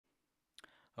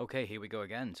Okay, here we go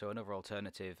again. So another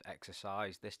alternative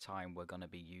exercise. This time we're going to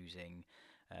be using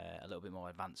a little bit more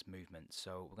advanced movements.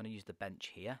 So we're going to use the bench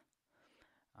here,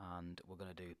 and we're going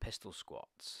to do pistol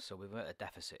squats. So we've got a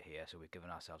deficit here, so we've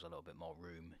given ourselves a little bit more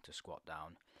room to squat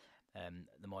down.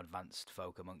 The more advanced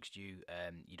folk amongst you,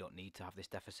 you don't need to have this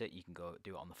deficit. You can go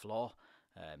do it on the floor,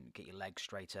 get your legs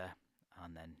straighter,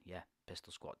 and then yeah,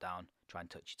 pistol squat down. Try and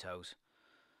touch your toes,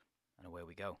 and away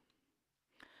we go.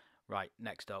 Right,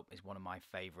 next up is one of my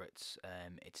favourites.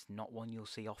 It's not one you'll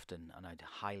see often, and I'd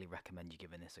highly recommend you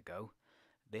giving this a go.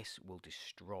 This will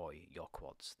destroy your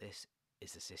quads. This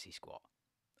is the Sissy squat.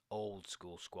 Old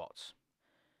school squats.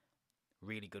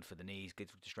 Really good for the knees, good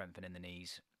for strengthening the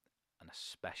knees, and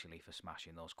especially for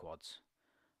smashing those quads.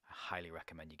 I highly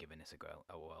recommend you giving this a go.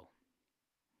 Oh well.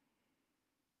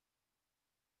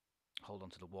 Hold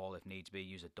onto the wall if needs be.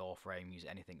 Use a door frame. Use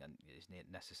anything that is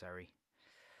necessary.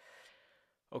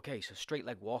 Okay, so straight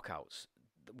leg walkouts.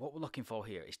 What we're looking for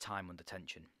here is time under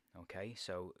tension. Okay,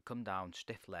 so come down,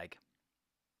 stiff leg,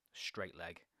 straight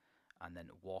leg, and then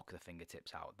walk the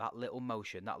fingertips out. That little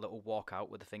motion, that little walkout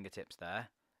with the fingertips there,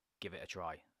 give it a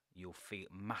try. You'll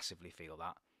massively feel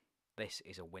that. This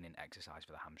is a winning exercise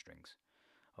for the hamstrings.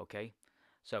 Okay,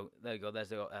 so there you go. There's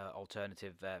the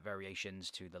alternative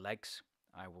variations to the legs.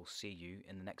 I will see you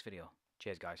in the next video.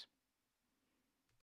 Cheers, guys.